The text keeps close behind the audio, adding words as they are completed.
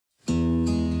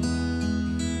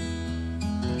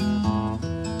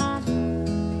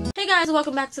Hey guys,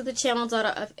 welcome back to the channel Daughter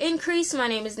of Increase. My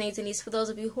name is Denise. For those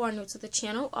of you who are new to the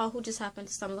channel or who just happened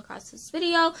to stumble across this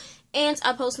video, and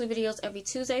I post new videos every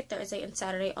Tuesday, Thursday, and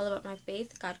Saturday all about my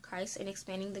faith, God, Christ, and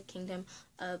expanding the kingdom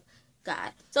of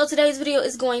God. So today's video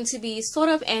is going to be sort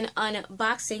of an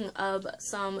unboxing of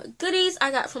some goodies I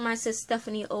got from my sis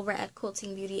Stephanie over at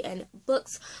Quilting Beauty and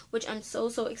Books, which I'm so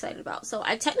excited about. So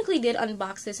I technically did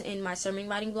unbox this in my sermon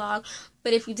writing vlog,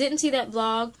 but if you didn't see that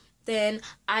vlog, then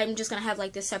I'm just gonna have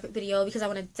like this separate video because I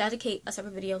want to dedicate a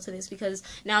separate video to this because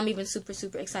now I'm even super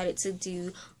excited to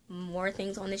do more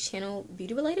things on this channel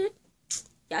beauty related.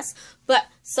 Yes, but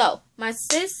so my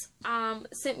sis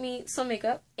sent me some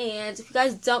makeup, and if you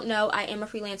guys don't know, I am a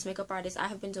freelance makeup artist. I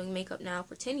have been doing makeup now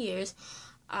for 10 years.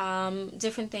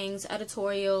 Different things,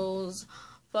 editorials,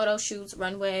 photo shoots,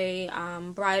 runway,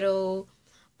 bridal,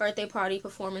 birthday party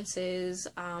performances,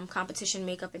 competition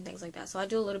makeup, and things like that. So I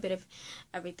do a little bit of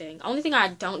everything. Only thing I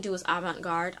don't do is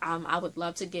avant-garde. I would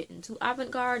love to get into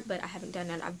avant-garde, but I haven't done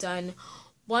that. I've done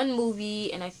one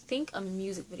movie and I think a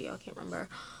music video. I can't remember.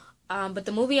 But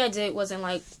the movie I did wasn't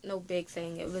like no big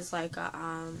thing. It was like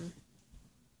a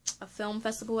film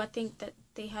festival, I think, that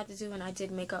they had to do, and I did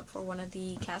makeup for one of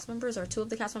the cast members or two of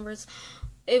the cast members.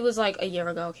 It was like a year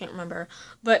ago. I can't remember.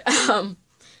 But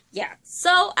yeah,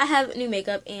 so I have new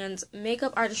makeup, and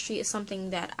makeup artistry is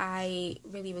something that I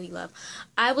really love.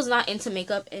 I was not into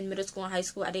makeup in middle school and high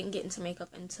school. I didn't get into makeup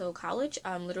until college.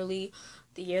 Literally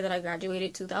the year that I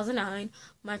graduated, 2009,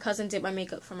 my cousin did my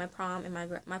makeup for my prom and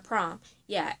my prom.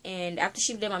 Yeah, and after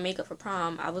she did my makeup for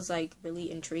prom, I was like really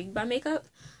intrigued by makeup.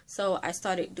 So I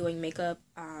started doing makeup,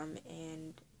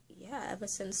 and yeah, ever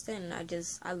since then,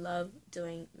 I love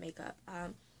doing makeup.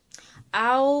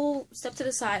 I'll step to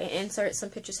the side and insert some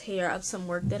pictures here of some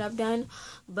work that I've done.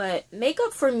 But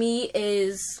makeup for me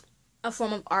is a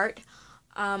form of art.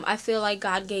 I feel like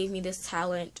God gave me this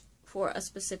talent for a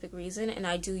specific reason, and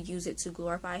I do use it to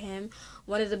glorify Him.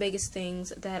 One of the biggest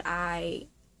things that I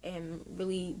am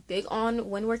really big on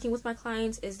when working with my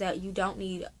clients is that you don't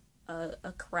need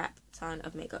a crap ton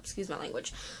of makeup, excuse my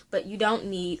language, but you don't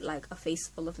need like a face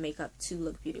full of makeup to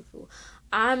look beautiful.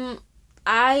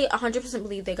 I 100%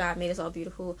 believe that God made us all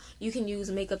beautiful. You can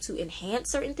use makeup to enhance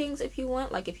certain things if you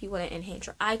want. Like if you want to enhance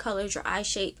your eye colors, your eye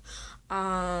shape.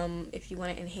 If you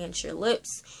want to enhance your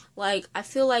lips. Like, I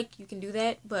feel like you can do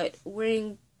that. But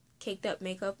wearing caked up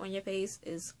makeup on your face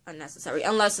is unnecessary.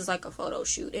 Unless it's like a photo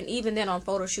shoot. And even then on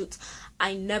photo shoots,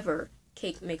 I never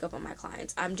cake makeup on my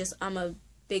clients. I'm a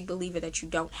big believer that you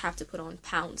don't have to put on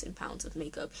pounds and pounds of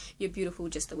makeup. You're beautiful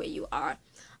just the way you are.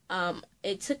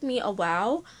 It took me a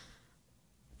while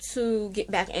to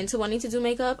get back into wanting to do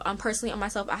makeup. Personally on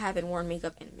myself, I haven't worn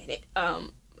makeup in a minute.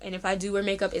 And if I do wear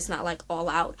makeup, it's not like all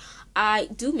out. I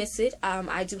do miss it.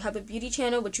 I do have a beauty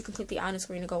channel, which you can click the on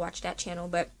screen to go watch that channel.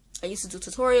 But I used to do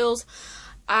tutorials.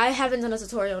 I haven't done a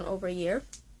tutorial in over a year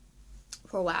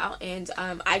for a while, and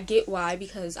I get why,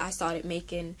 because I started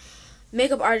making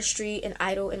makeup artistry an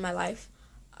idol in my life.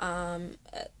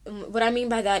 What I mean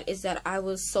by that is that I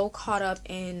was so caught up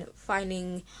in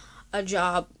finding a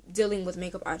job dealing with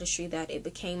makeup artistry that it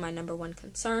became my #1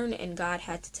 concern, and God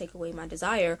had to take away my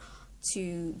desire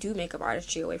to do makeup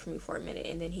artistry away from me for a minute,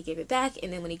 and then He gave it back.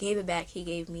 And then when He gave it back, He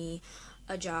gave me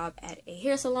a job at a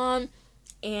hair salon,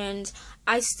 and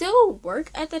I still work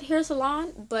at that hair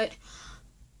salon, but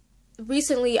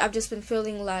recently I've just been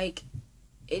feeling like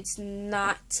it's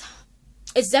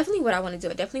definitely what I want to do.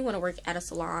 I definitely want to work at a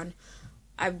salon.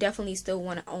 I definitely still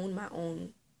want to own my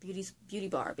own beauty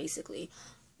bar, basically.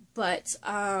 But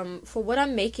for what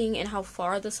I'm making and how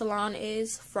far the salon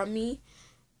is from me,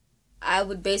 I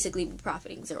would basically be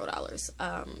profiting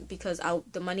 $0, because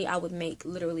the money I would make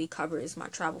literally covers my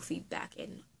travel fee back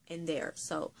in there.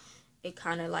 So it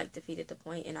kind of like defeated the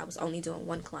point, and I was only doing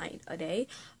one client a day.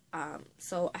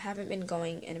 So I haven't been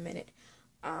going in a minute.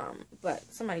 But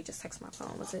somebody just texted my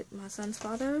phone. Was it my son's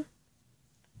father?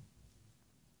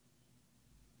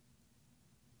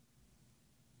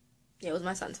 Yeah, it was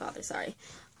my son's father, sorry.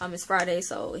 It's Friday,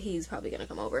 so he's probably gonna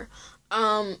come over.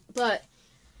 But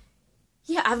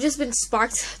yeah, I've just been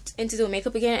sparked into doing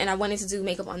makeup again, and I wanted to do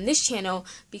makeup on this channel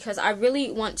because I really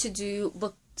want to do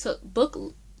book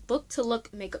to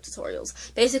look makeup tutorials.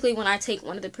 Basically, when I take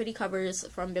one of the pretty covers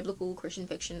from biblical Christian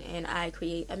fiction and I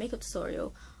create a makeup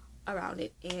tutorial around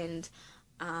it. And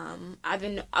I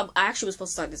actually was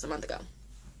supposed to start this a month ago.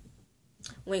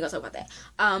 we ain't gonna talk about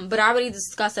that. But I already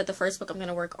discussed that the first book I'm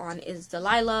gonna work on is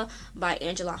Delilah by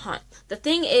Angela Hunt. The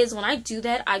thing is, when I do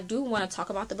that, I do want to talk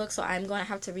about the book, so I'm gonna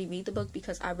have to reread the book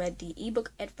because I read the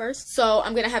ebook at first. So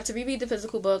I'm gonna have to reread the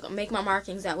physical book, make my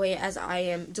markings, that way as I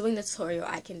am doing the tutorial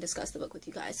I can discuss the book with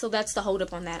you guys. So that's the hold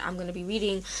up on that. I'm gonna be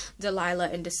reading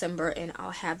Delilah in December, and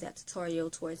I'll have that tutorial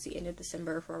towards the end of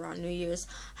December for around New Year's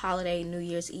holiday, New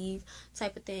Year's Eve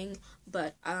type of thing.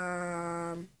 But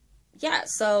yeah,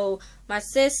 so my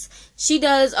sis, she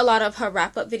does a lot of her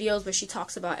wrap-up videos where she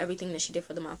talks about everything that she did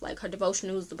for the month, like her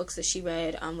devotionals, the books that she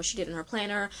read, what she did in her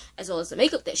planner, as well as the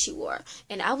makeup that she wore.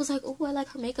 And I was like, oh, I like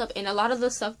her makeup. And a lot of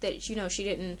the stuff that, you know,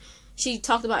 she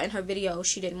talked about in her video,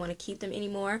 she didn't want to keep them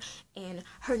anymore. And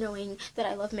her knowing that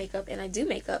I love makeup and I do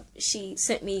makeup, she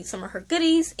sent me some of her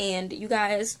goodies, and you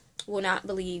guys will not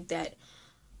believe that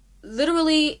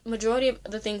literally majority of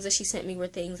the things that she sent me were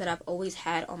things that I've always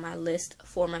had on my list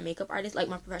for my makeup artist, like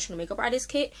my professional makeup artist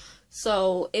kit.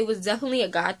 So it was definitely a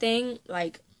God thing.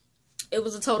 Like, it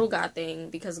was a total God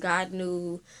thing, because God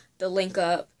knew the link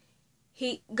up.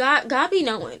 God be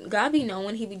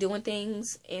knowing he be doing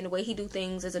things, and the way he do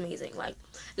things is amazing. Like,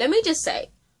 let me just say,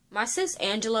 my sis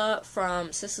Angela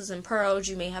from Sisters in Pearls,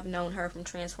 you may have known her from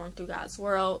Transformed Through God's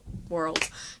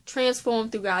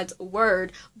Transformed Through God's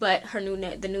Word, but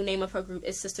the new name of her group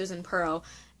is Sisters in Pearl.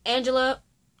 Angela,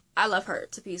 I love her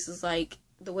to pieces. Like,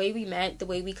 the way we met, the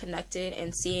way we connected,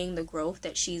 and seeing the growth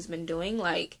that she's been doing,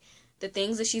 like, the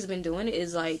things that she's been doing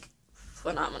is, like,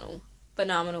 phenomenal,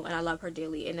 and I love her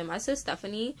dearly. And then my sis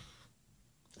Stephanie,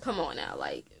 come on now,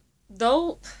 like,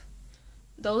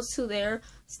 those two there,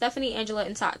 Stephanie, Angela,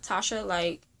 and Tasha,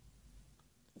 like,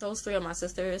 those three are my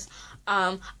sisters.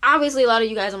 Obviously a lot of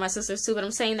you guys are my sisters too, but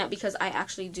I'm saying that because I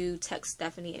actually do text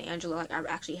Stephanie and Angela. Like, I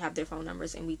actually have their phone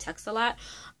numbers and we text a lot.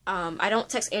 I don't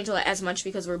text Angela as much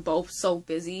because we're both so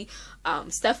busy.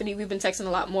 Stephanie, we've been texting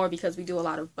a lot more because we do a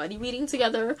lot of buddy reading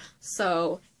together.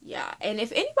 So yeah, and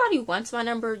if anybody wants my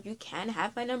number, you can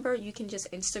have my number. You can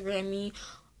just Instagram me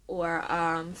or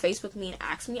Facebook me and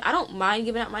ask me. I don't mind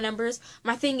giving out my numbers.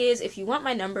 My thing is, if you want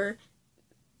my number,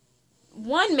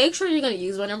 one, make sure you're going to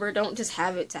use my number. Don't just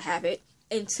have it to have it.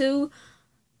 And two,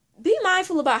 be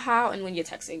mindful about how and when you're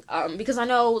texting. Because I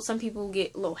know some people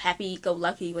get a little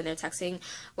happy-go-lucky when they're texting.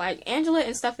 Like, Angela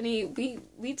and Stephanie,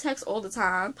 we text all the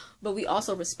time, but we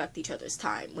also respect each other's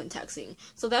time when texting.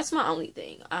 So that's my only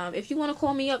thing. If you want to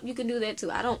call me up, you can do that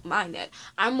too. I don't mind that.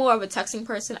 I'm more of a texting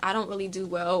person. I don't really do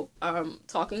well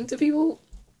talking to people.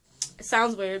 It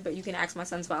sounds weird, but you can ask my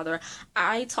son's father.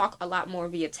 I talk a lot more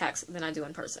via text than I do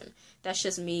in person. That's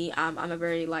just me. I'm a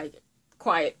very, like,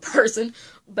 quiet person.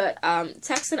 But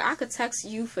texting, I could text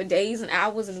you for days and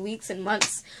hours and weeks and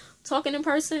months. Talking in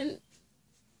person,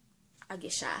 I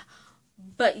get shy.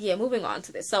 But yeah, moving on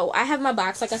to this. So I have my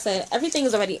box. Like I said, everything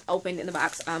is already opened in the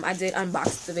box. I did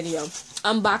unbox the video.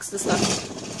 Unbox the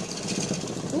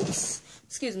stuff. Oops.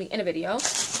 Excuse me, in a video.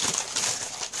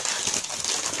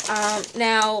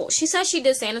 Now, she said she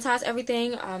did sanitize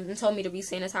everything, and told me to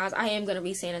re-sanitize. I am going to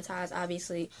re-sanitize,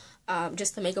 obviously.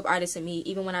 Just the makeup artist in me,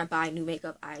 even when I buy new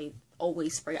makeup, I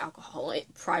always spray alcohol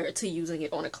prior to using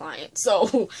it on a client.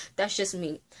 So, that's just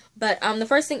me. But, the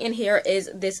first thing in here is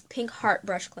this Pink Heart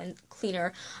brush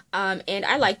cleaner. And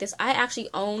I like this. I actually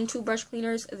own two brush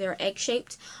cleaners. They're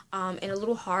egg-shaped, and a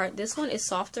little hard. This one is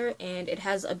softer, and it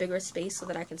has a bigger space so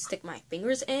that I can stick my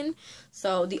fingers in.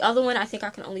 So, the other one, I think I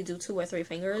can only do 2 or 3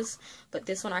 fingers. But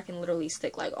this one, I can literally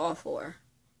stick, like, all 4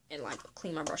 and, like,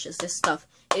 clean my brushes. This stuff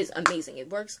is amazing. It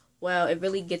works well. It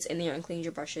really gets in there and cleans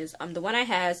your brushes. The one I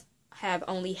have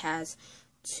only has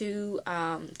two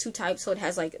types. So, it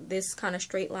has, like, this kind of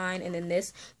straight line, and then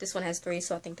this one has 3,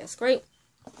 so I think that's great.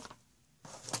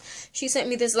 She sent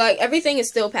me this, like, everything is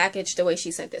still packaged the way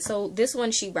she sent it. So, this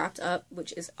one she wrapped up,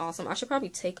 which is awesome. I should probably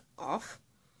take off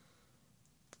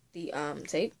the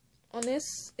tape on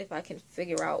this if I can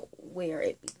figure out where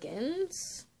it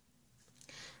begins.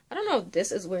 I don't know if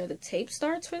this is where the tape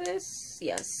starts for this.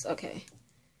 Yes, okay.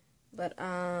 But,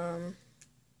 I'm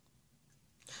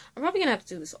probably gonna have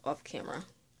to do this off camera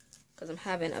because I'm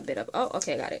having a bit of, oh,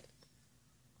 okay, got it.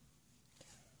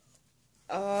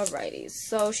 Alrighty,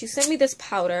 so she sent me this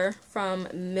powder from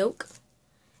Milk,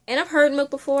 and I've heard Milk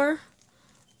before.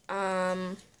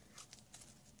 So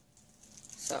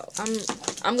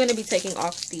I'm gonna be taking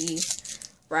off the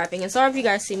wrapping, and sorry if you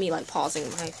guys see me like pausing.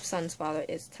 My son's father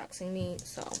is texting me,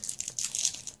 so.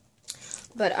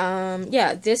 But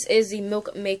yeah, this is the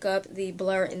Milk Makeup, the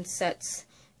Blur and Sets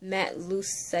Matte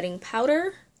Loose Setting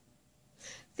Powder.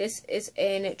 This is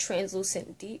in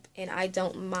Translucent Deep, and I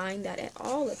don't mind that at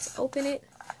all. Let's open it.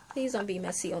 Please don't be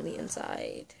messy on the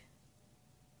inside.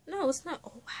 No, it's not.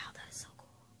 Oh, wow, that is so cool.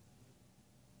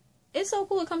 it's so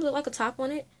cool. It comes with like a top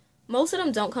on it. Most of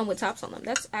them don't come with tops on them.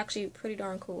 That's actually pretty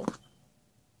darn cool.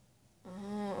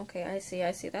 Oh, okay, I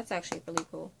see. That's actually really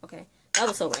cool. Okay, that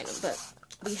was so random, but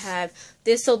we have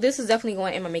this. So this is definitely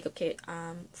going in my makeup kit,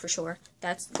 for sure.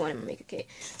 That's going in my makeup kit.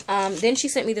 Then she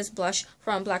sent me this blush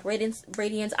from Black Radiance.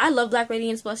 I love Black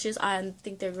Radiance blushes. I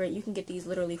think they're great. You can get these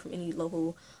literally from any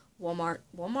local Walmart,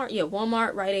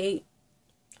 Rite Aid,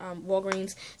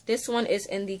 Walgreens. This one is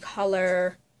in the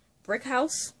color Brick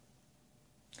House.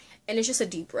 And it's just a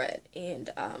deep red,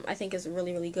 and I think it's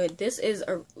really, really good. This is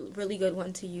a really good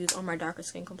one to use on my darker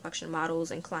skin complexion models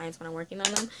and clients when I'm working on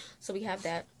them. So we have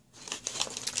that.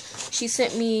 She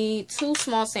sent me 2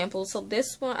 small samples. So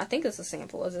this one, I think it's a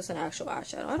sample. Is this an actual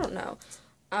eyeshadow? I don't know.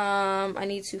 I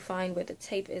need to find where the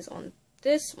tape is on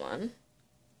this one.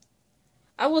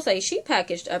 I will say she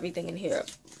packaged everything in here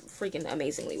freaking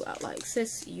amazingly well. Like,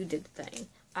 sis, you did the thing.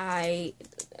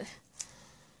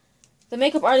 The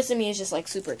makeup artist in me is just like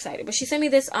super excited. But she sent me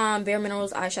this Bare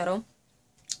Minerals eyeshadow.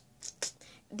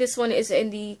 This one is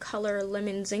in the color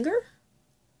Lemon Zinger.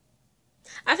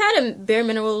 I've had a Bare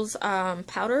Minerals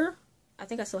powder. I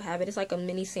think I still have it. It's like a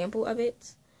mini sample of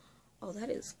it. Oh, that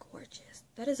is gorgeous.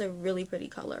 That is a really pretty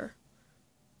color.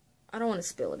 I don't want to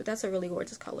spill it, but that's a really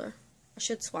gorgeous color. I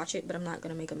should swatch it, but I'm not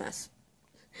going to make a mess.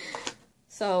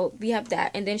 So we have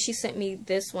that. And then she sent me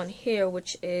this one here,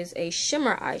 which is a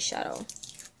shimmer eyeshadow.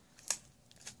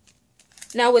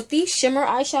 Now, with these shimmer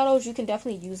eyeshadows, you can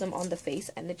definitely use them on the face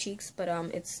and the cheeks, but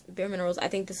it's Bare Minerals. I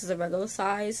think this is a regular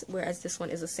size, whereas this one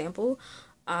is a sample.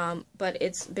 But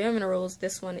it's Bare Minerals.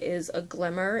 This one is a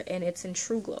glimmer, and it's in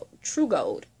True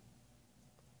Gold.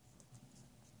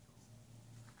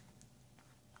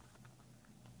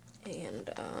 And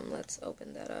let's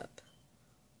open that up.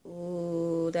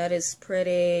 Ooh, that is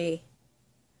pretty.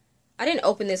 I didn't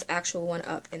open this actual one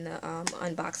up in the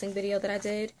unboxing video that I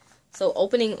did. So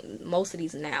opening most of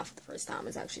these now for the first time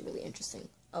is actually really interesting.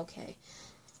 Okay.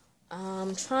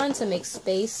 I'm trying to make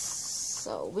space,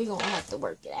 so we're going to have to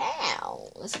work it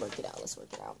out. Let's work it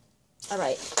out.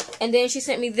 Alright. And then she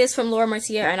sent me this from Laura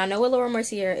Mercier, and I know what Laura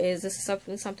Mercier is. This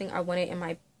is something I wanted in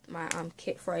my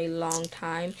kit for a long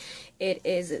time. It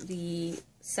is the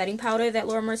setting powder that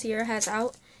Laura Mercier has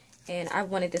out, and I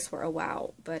wanted this for a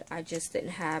while, but I just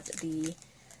didn't have the...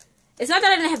 It's not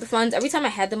that I didn't have the funds. Every time I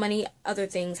had the money, other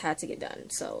things had to get done.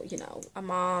 So, you know, a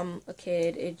mom, a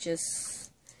kid, it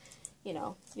just, you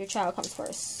know, your child comes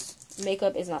first.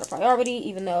 Makeup is not a priority,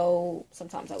 even though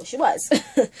sometimes I wish it was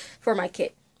for my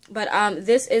kid. But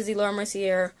this is the Laura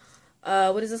Mercier,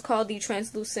 what is this called? The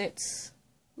translucent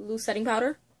loose setting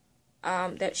powder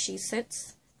that she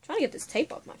sent. I'm trying to get this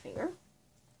tape off my finger.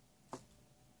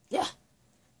 Yeah,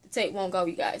 the tape won't go,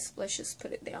 you guys. Let's just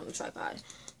put it there on the tripod.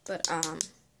 But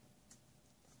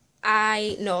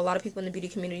I know a lot of people in the beauty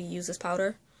community use this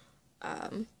powder.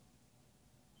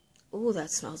 Ooh,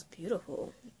 that smells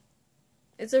beautiful.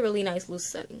 It's a really nice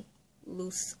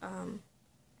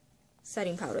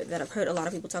setting powder that I've heard a lot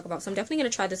of people talk about. So I'm definitely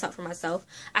going to try this out for myself.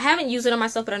 I haven't used it on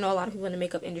myself, but I know a lot of people in the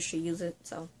makeup industry use it.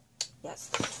 So, yes.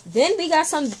 Then we got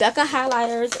some Becca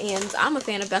highlighters. And I'm a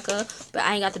fan of Becca, but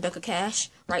I ain't got the Becca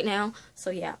cash right now. So,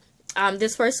 yeah.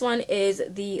 This first one is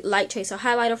the Light Chaser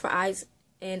highlighter for eyes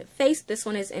and face. This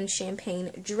one is in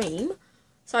Champagne Dream.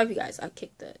 Sorry if you guys, I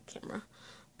kicked the camera.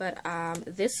 But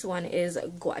this one is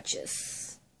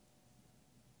gorgeous.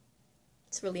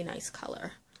 It's a really nice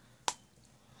color.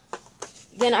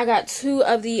 Then I got 2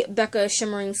 of the Becca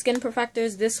Shimmering Skin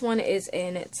Perfectors. This one is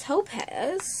in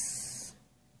Topaz,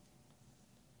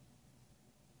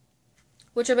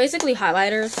 which are basically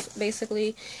highlighters,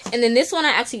 basically. And then this one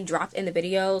I actually dropped in the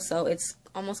video, so it's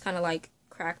almost kind of like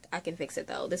cracked. I can fix it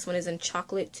though. This one is in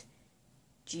Chocolate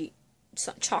G.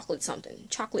 Chocolate something.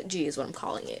 Chocolate G is what I'm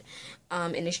calling it.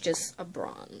 And it's just a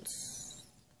bronze.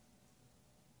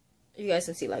 You guys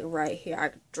can see like right here.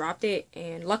 I dropped it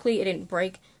and luckily it didn't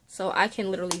break. So I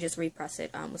can literally just repress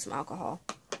it with some alcohol.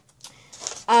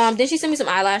 Then she sent me some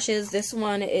eyelashes. This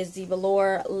one is the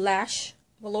Velour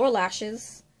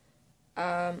Lashes.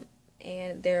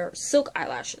 And they're silk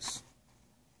eyelashes.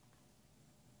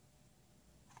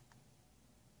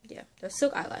 Yeah, they're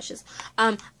silk eyelashes.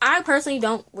 I personally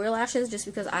don't wear lashes just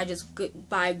because I just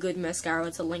buy good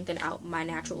mascara to lengthen out my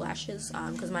natural lashes.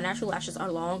 Because my natural lashes are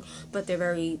long, but they're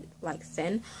very, like,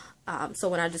 thin. So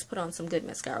when I just put on some good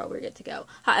mascara, we're good to go.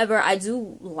 However, I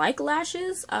do like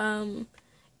lashes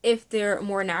if they're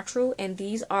more natural. And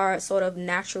these are sort of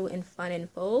natural and fun and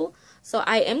full. So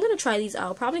I am going to try these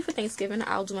out. Probably for Thanksgiving,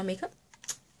 I'll do my makeup.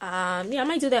 Yeah, I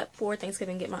might do that for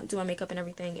Thanksgiving, do my makeup and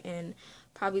everything, and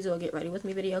probably do a get ready with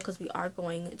me video because we are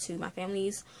going to my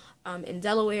family's in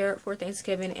Delaware for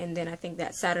Thanksgiving, and then I think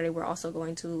that Saturday we're also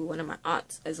going to one of my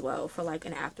aunts as well for like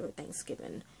an after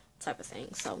Thanksgiving type of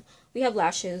thing. So we have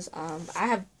lashes. I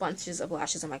have bunches of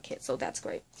lashes in my kit, so that's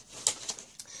great.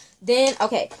 Then,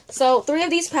 okay, so 3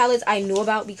 of these palettes I knew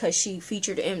about because she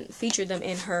featured them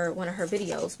in one of her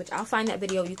videos, which I'll find that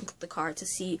video. You can click the card to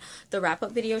see the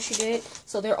wrap-up video she did.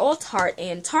 So they're all Tarte,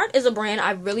 and Tarte is a brand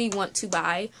I really want to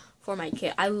buy for my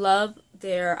kit. I love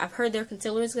I've heard their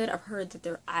concealer is good. I've heard that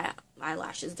their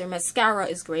eyelashes, their mascara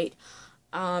is great,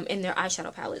 and their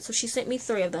eyeshadow palette. So she sent me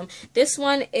 3 of them. This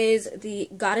one is the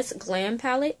Goddess Glam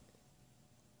palette.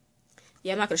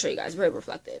 Yeah, I'm not going to show you guys. Very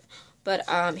reflective. But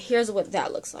here's what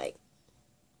that looks like.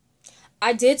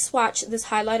 I did swatch this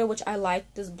highlighter, which I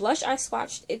like. This blush I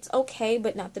swatched. It's okay,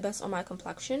 but not the best on my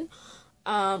complexion.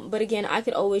 But again, I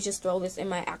could always just throw this in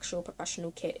my actual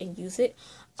professional kit and use it.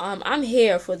 I'm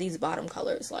here for these bottom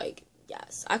colors. Like,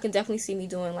 yes. I can definitely see me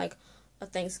doing, like, a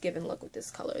Thanksgiving look with this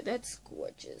color. That's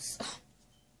gorgeous.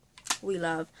 We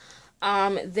love.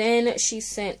 Then she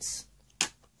sent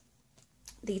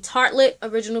the Tartelette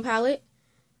original palette.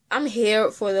 I'm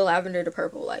here for the lavender to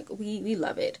purple. Like, we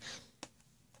love it.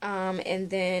 And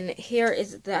then here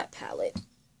is that palette.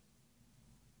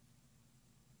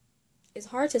 It's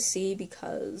hard to see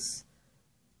because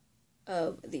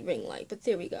of the ring light, but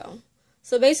there we go.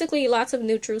 So basically, lots of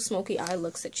neutral smoky eye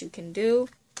looks that you can do.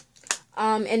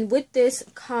 And with this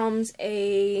comes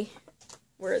a,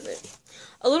 where is it?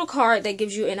 A little card that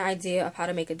gives you an idea of how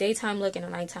to make a daytime look and a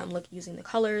nighttime look using the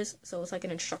colors. So it's like an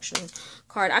instruction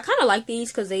card. I kind of like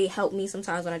these because they help me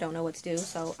sometimes when I don't know what to do.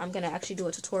 So I'm going to actually do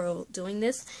a tutorial doing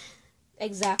this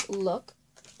exact look.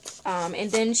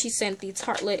 And then she sent the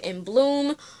Tartelette in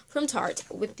Bloom from Tarte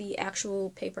with the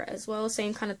actual paper as well.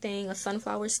 Same kind of thing, a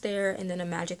sunflower stare, and then a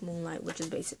magic moonlight, which is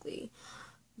basically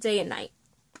day and night.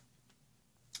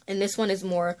 And this one is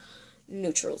more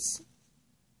neutrals.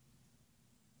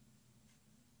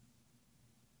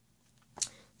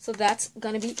 So that's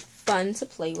going to be fun to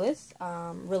play with.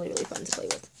 Really, really fun to play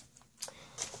with.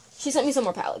 She sent me some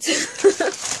more palettes.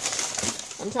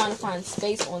 I'm trying to find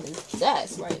space on this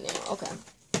desk right now. Okay.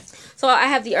 So I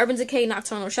have the Urban Decay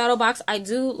Nocturnal Shadow Box. I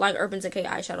do like Urban Decay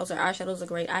eyeshadows. Their eyeshadows are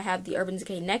great. I have the Urban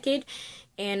Decay Naked,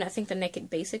 and I think the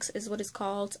Naked Basics is what it's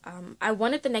called. I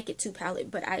wanted the Naked 2 palette,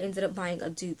 but I ended up buying a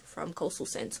dupe from Coastal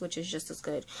Scents, which is just as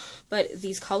good. But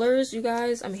these colors, you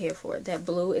guys, I'm here for it. That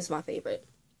blue is my favorite.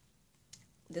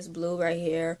 This blue right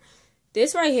here.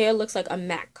 This right here looks like a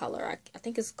MAC color. I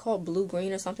think it's called blue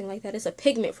green or something like that. It's a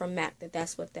pigment from MAC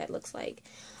that's what that looks like.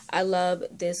 I love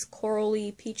this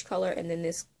corally peach color and then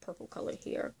this purple color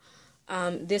here.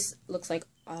 This looks like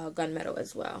gunmetal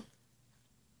as well.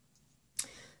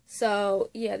 So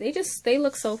yeah, they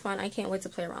look so fun. I can't wait to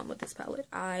play around with this palette.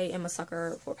 I am a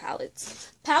sucker for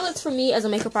palettes. Palettes for me as a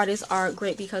makeup artist are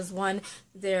great because one,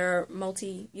 they're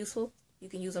multi-useful. You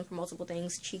can use them for multiple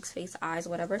things, cheeks, face, eyes,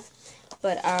 whatever.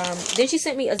 But then she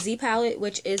sent me a Z palette,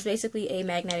 which is basically a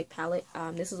magnetic palette.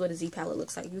 This is what a Z palette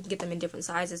looks like. You can get them in different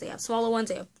sizes. They have smaller ones,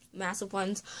 they have massive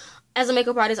ones. As a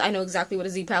makeup artist, I know exactly what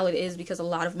a Z palette is because a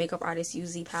lot of makeup artists use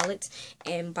Z palettes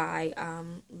and buy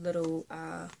little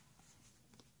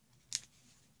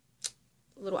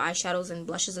eyeshadows and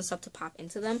blushes and stuff to pop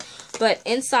into them. But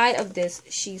inside of this,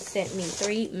 she sent me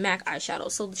 3 MAC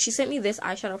eyeshadows. So she sent me this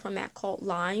eyeshadow from MAC called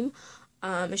Lime.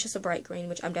 It's just a bright green,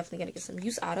 which I'm definitely going to get some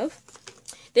use out of.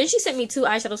 Then she sent me 2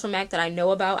 eyeshadows from MAC that I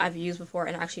know about, I've used before,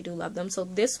 and I actually do love them. So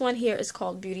this one here is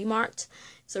called Beauty Marked.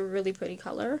 It's a really pretty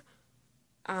color.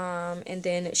 And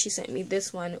then she sent me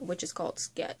this one, which is called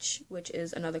Sketch, which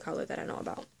is another color that I know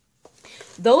about.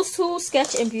 Those 2,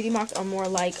 Sketch and Beauty Marked, are more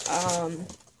like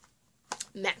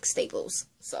MAC staples.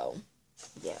 So,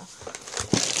 yeah.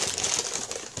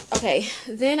 Okay,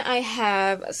 then I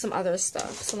have some other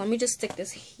stuff. So let me just stick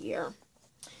this here.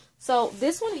 So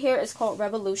this one here is called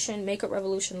Revolution, Makeup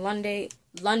Revolution London,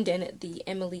 the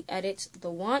Emily Edit,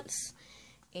 the Once.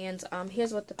 And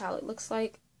here's what the palette looks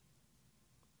like.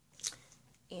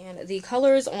 And the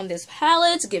colors on this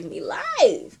palette give me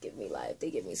life. Give me life. They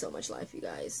give me so much life, you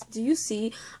guys. Do you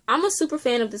see? I'm a super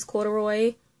fan of this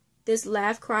corduroy. This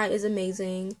Laugh Cry is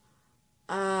amazing.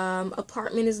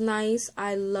 Apartment is nice.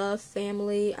 I love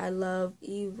Family. I love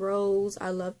Eve Rose. I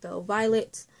love Belle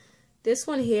Violet. This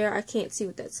one here, I can't see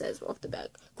what that says off the back.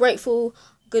 Grateful,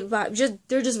 Good Vibe.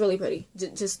 They're just really pretty.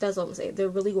 Just that's all I'm saying. They're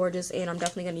really gorgeous, and I'm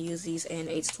definitely going to use these in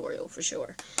a tutorial for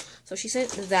sure. So she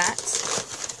sent that.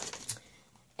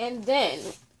 And then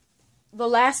the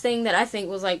last thing that I think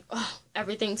was like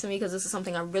everything to me, because this is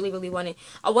something I really, really wanted.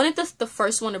 I wanted the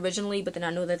first one originally, but then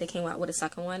I knew that they came out with a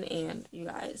second one, and you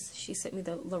guys, she sent me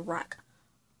the Lorac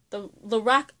the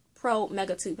Lorac Pro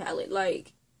Mega 2 palette.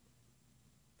 Like,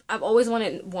 I've always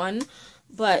wanted one,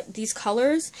 but these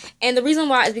colors, and the reason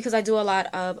why is because I do a lot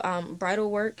of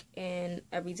bridal work and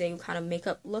everyday kind of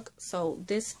makeup look, so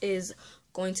this is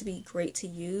going to be great to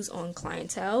use on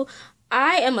clientele.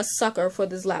 I am a sucker for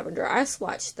this lavender. I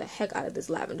swatched the heck out of this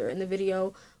lavender in the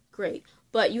video. Great.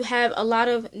 But you have a lot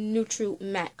of neutral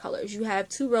matte colors. You have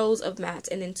 2 rows of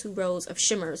mattes and then 2 rows of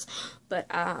shimmers. But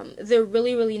they're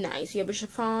really, really nice. You have a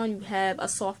chiffon. You have a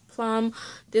soft plum.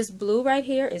 This blue right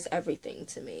here is everything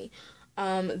to me.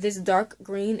 This dark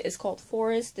green is called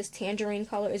Forest. This tangerine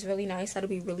color is really nice. That'll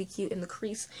be really cute in the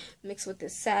crease mixed with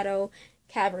this Sato,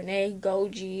 Cabernet,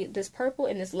 Goji. This purple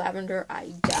and this lavender,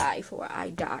 I die for. I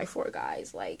die for,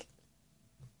 guys. Like,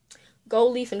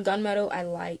 Gold Leaf and Gunmeadow, I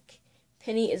like.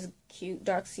 Penny is cute.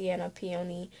 Dark Sienna,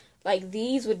 Peony. Like,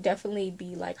 these would definitely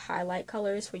be, like, highlight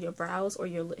colors for your brows or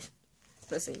your lips.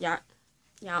 Listen, y'all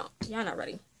not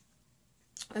ready.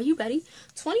 Are you ready?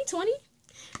 2020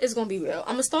 is going to be real.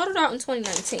 I'm going to start it out in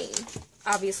 2019,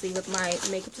 obviously, with my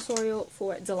makeup tutorial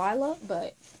for Delilah,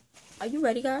 but are you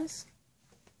ready, guys?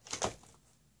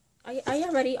 Are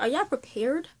y'all ready? Are y'all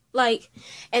prepared? Like,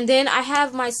 and then I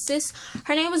have my sis.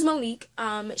 Her name is Monique.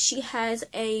 She has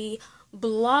a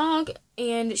blog,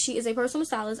 and she is a personal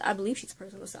stylist. I believe she's a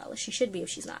personal stylist. She should be if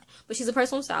she's not, but she's a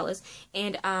personal stylist,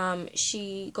 and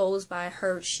she goes by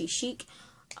her She Chic.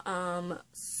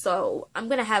 So I'm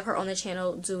gonna have her on the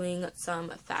channel doing some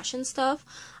fashion stuff.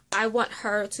 I want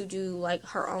her to do like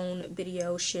her own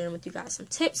video sharing with you guys some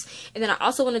tips, and then I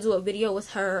also want to do a video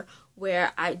with her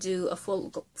where I do a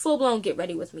full-blown get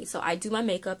ready with me. So I do my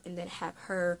makeup and then have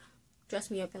her dress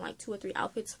me up in like 2 or 3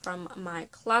 outfits from my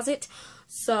closet.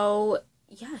 So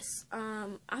yes,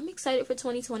 I'm excited for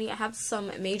 2020. I have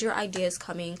some major ideas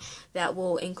coming that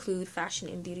will include fashion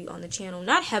and beauty on the channel.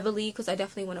 Not heavily, because I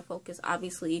definitely want to focus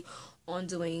obviously on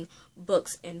doing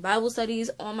books and Bible studies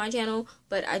on my channel,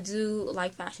 but I do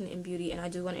like fashion and beauty, and I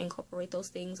do want to incorporate those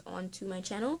things onto my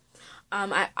channel.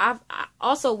 I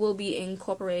also will be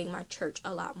incorporating my church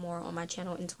a lot more on my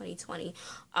channel in 2020.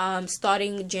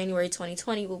 Starting January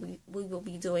 2020, we will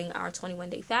be doing our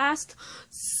 21-day fast,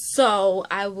 so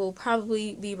I will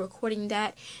probably be recording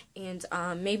that, and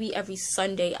maybe every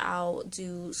Sunday I'll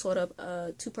do sort of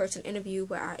a 2-person interview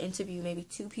where I interview maybe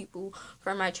 2 people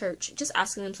from my church, just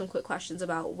asking them some quick questions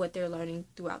about what they're learning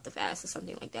throughout the fast or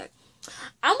something like that.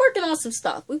 I'm working on some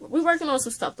stuff. We're working on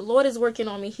some stuff. The Lord is working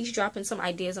on me. He's dropping some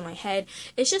ideas in my head.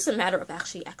 It's just a matter of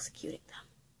actually executing them.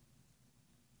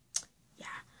 Yeah.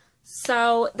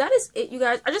 So that is it, you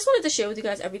guys. I just wanted to share with you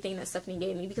guys everything that Stephanie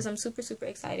gave me because I'm super, super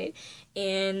excited.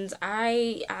 And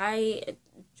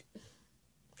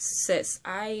sis,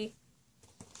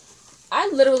 I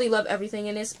literally love everything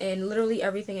in this, and literally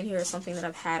everything in here is something that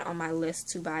I've had on my list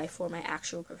to buy for my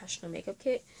actual professional makeup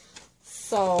kit.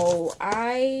 So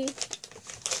I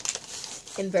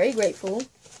am very grateful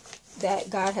that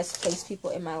God has placed people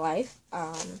in my life,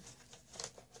 not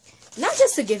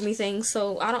just to give me things,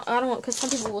 so I don't, because some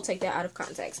people will take that out of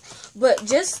context, but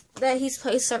just that He's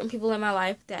placed certain people in my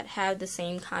life that have the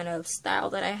same kind of style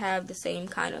that I have, the same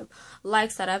kind of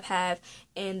likes that I've had,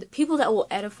 and people that will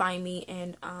edify me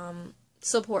and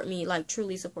support me, like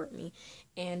truly support me.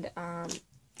 And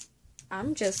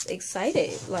I'm just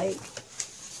excited. Like,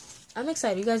 I'm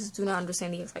excited. You guys do not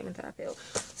understand the excitement that I feel.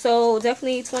 So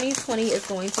definitely 2020 is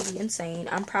going to be insane.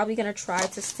 I'm probably going to try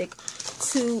to stick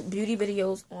to beauty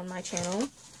videos on my channel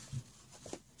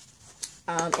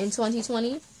in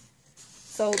 2020.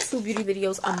 So 2 beauty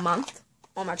videos a month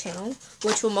on my channel,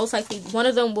 which will most likely, one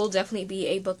of them will definitely be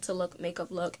a book to look, makeup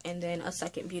look, and then a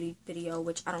second beauty video,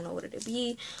 which I don't know what it'll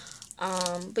be.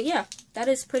 But yeah, that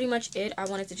is pretty much it. I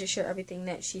wanted to just share everything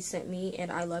that she sent me, and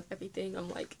I love everything. I'm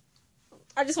like,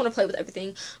 I just want to play with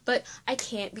everything, but I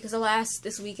can't because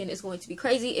this weekend is going to be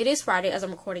crazy. It is Friday as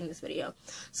I'm recording this video,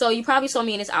 so you probably saw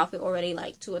me in this outfit already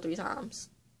like 2 or 3 times.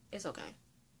 It's okay.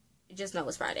 Just know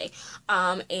it's Friday.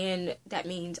 And that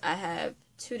means I have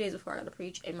 2 days before I gotta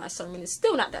preach, and my sermon is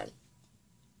still not done.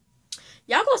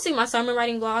 Y'all gonna see my sermon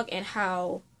writing vlog and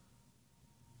how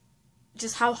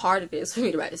hard it is for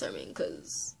me to write a sermon,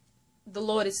 because the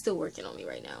Lord is still working on me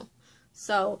right now.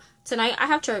 So tonight I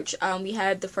have church. We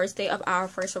had the first day of our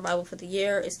first revival for the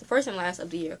year. It's the first and last of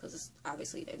the year because it's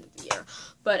obviously the end of the year.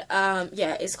 But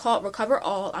yeah, it's called Recover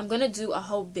All. I'm gonna do a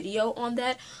whole video on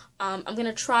that. I'm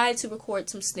gonna try to record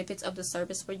some snippets of the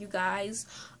service for you guys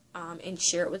and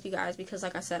share it with you guys, because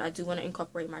like I said, I do want to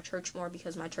incorporate my church more,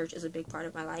 because my church is a big part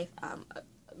of my life.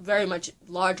 very much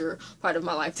larger part of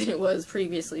my life than it was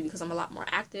previously, because I'm a lot more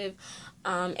active,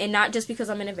 and not just because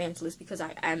I'm an evangelist, because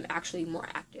I am actually more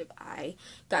active. I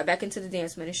got back into the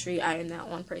dance ministry. I am now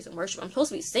on praise and worship. I'm supposed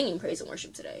to be singing praise and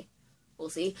worship today. We'll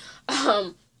see.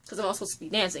 Because I'm also supposed to be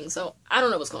dancing, so I don't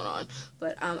know what's going on.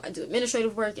 But I do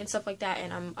administrative work and stuff like that,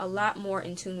 and I'm a lot more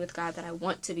in tune with God that I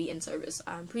want to be in service.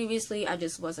 Previously, I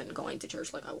just wasn't going to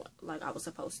church like I was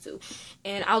supposed to.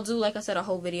 And I'll do, like I said, a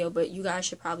whole video, but you guys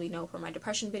should probably know from my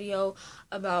depression video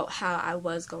about how I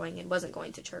was going and wasn't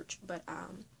going to church. But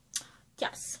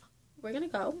yes, we're gonna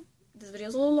go. This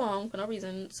video's a little long for no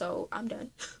reason, so I'm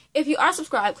done. If you are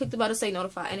subscribed, click the button to say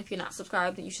notify, and if you're not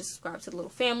subscribed, then you should subscribe to the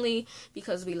little family,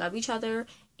 because we love each other,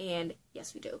 and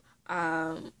yes, we do.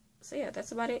 So yeah,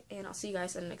 that's about it, and I'll see you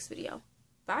guys in the next video.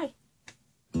 Bye.